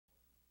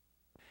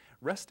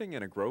Resting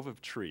in a grove of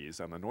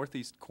trees on the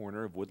northeast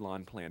corner of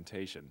Woodlawn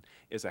Plantation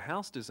is a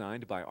house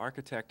designed by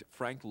architect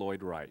Frank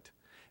Lloyd Wright.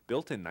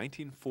 Built in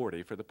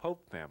 1940 for the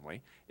Pope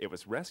family, it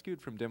was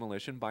rescued from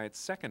demolition by its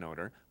second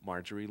owner,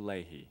 Marjorie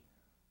Leighey.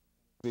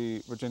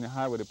 The Virginia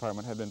Highway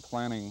Department had been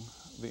planning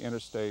the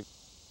interstate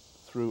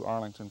through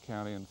Arlington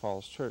County and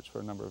Falls Church for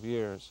a number of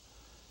years.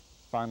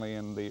 Finally,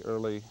 in the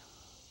early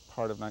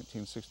part of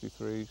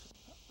 1963,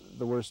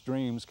 the worst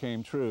dreams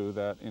came true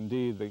that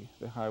indeed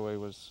the highway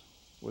was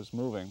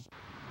moving.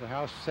 The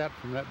house sat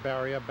from that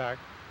barrier back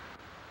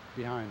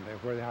behind there,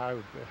 where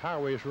the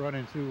highway is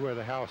running through where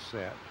the house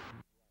sat.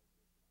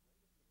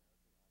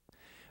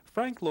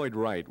 Frank Lloyd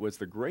Wright was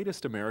the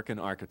greatest American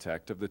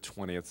architect of the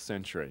 20th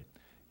century.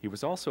 He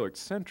was also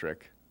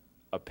eccentric,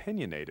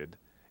 opinionated,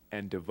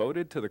 and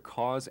devoted to the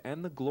cause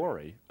and the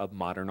glory of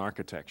modern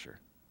architecture.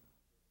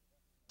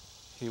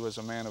 He was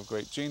a man of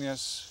great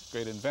genius,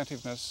 great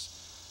inventiveness,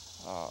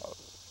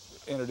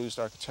 introduced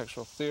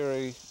architectural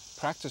theory,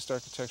 practiced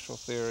architectural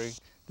theory.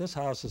 This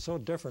house is so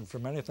different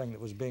from anything that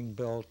was being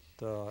built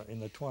in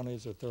the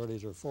 20s or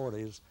 30s or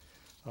 40s.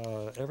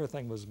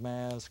 Everything was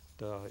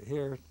masked.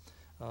 Here,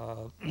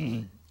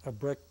 a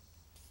brick,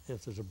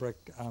 if there's a brick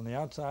on the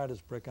outside,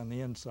 it's brick on the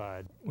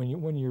inside.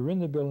 When you're in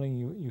the building,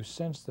 you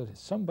sense that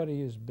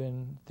somebody has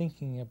been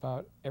thinking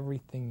about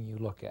everything you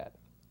look at,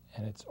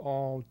 and it's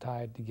all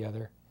tied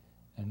together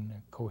and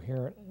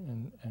coherent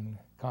and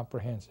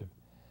comprehensive.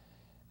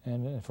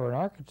 And for an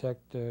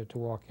architect to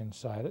walk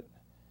inside it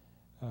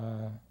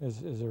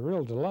is a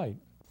real delight.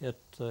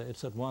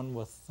 It's at one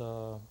with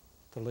the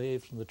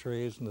leaves and the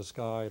trees and the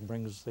sky. It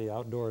brings the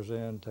outdoors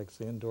in, takes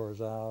the indoors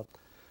out.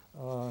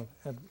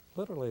 And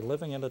literally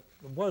living in it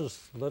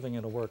was living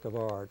in a work of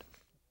art.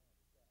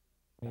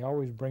 He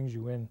always brings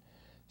you in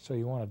so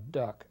you want to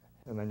duck.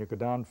 And then you go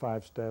down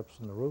 5 steps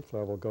and the roof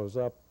level goes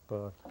up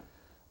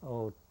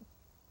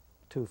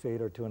 2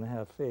 feet or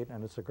 2.5 feet,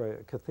 and it's a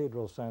great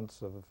cathedral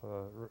sense of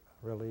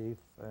relief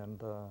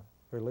and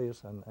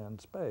release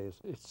and space.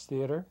 It's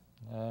theater,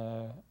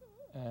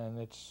 and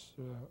it's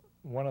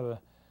one of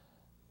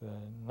the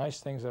nice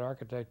things that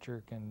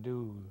architecture can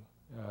do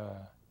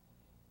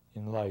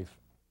in life.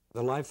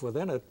 The life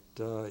within it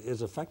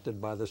is affected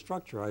by the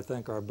structure. I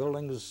think our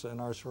buildings and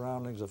our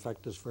surroundings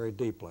affect us very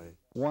deeply.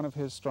 One of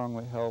his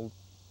strongly held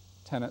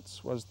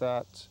tenets was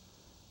that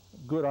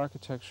good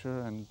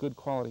architecture and good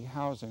quality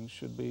housing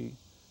should be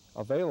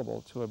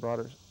available to a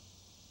broader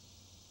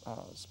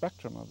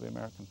spectrum of the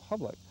American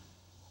public.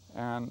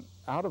 And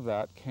out of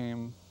that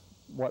came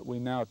what we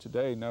now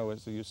today know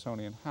as the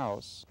Usonian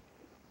House.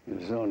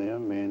 Usonia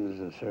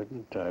means a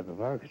certain type of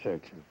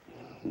architecture,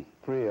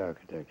 free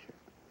architecture.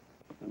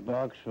 The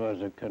box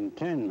was a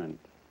containment,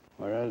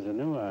 whereas the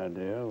new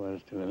idea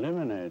was to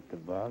eliminate the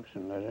box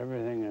and let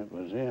everything that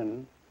was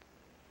in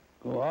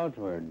go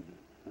outward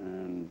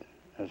and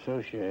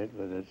associate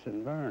with its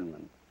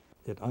environment.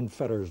 It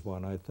unfetters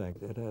one, I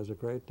think. It has a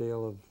great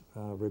deal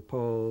of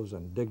repose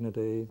and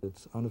dignity.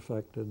 It's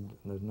unaffected.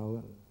 There's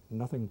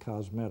nothing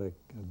cosmetic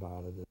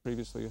about it.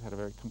 Previously, it had a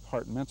very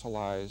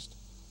compartmentalized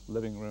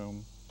living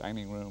room,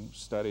 dining room,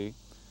 study.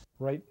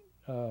 Wright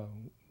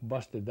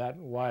busted that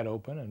wide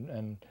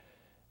open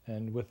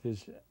and with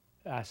his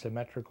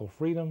asymmetrical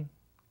freedom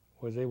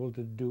was able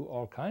to do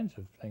all kinds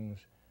of things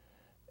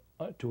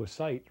to a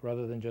site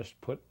rather than just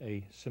put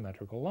a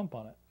symmetrical lump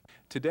on it.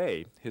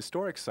 Today,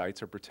 historic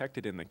sites are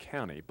protected in the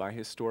county by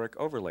historic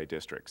overlay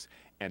districts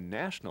and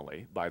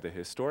nationally by the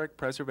Historic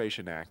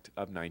Preservation Act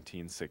of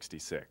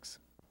 1966.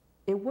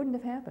 It wouldn't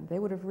have happened. They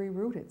would have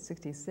rerouted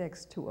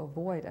 66 to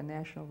avoid a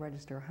National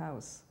Register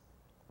house.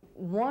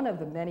 One of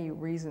the many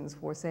reasons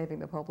for saving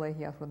the Pope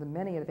Leighey House, one of the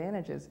many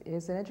advantages,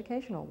 is an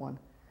educational one,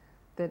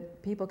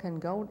 that people can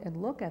go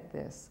and look at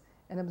this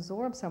and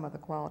absorb some of the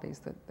qualities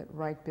that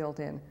Wright built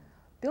in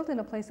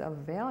a place of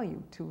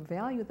value, to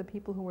value the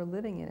people who were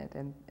living in it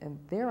and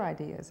their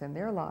ideas and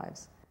their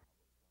lives.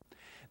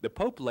 The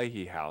Pope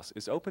Leighey House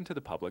is open to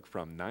the public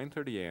from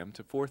 9:30 a.m.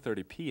 to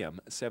 4:30 p.m.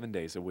 7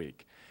 days a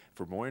week.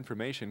 For more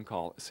information,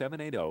 call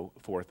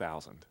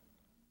 780-4000.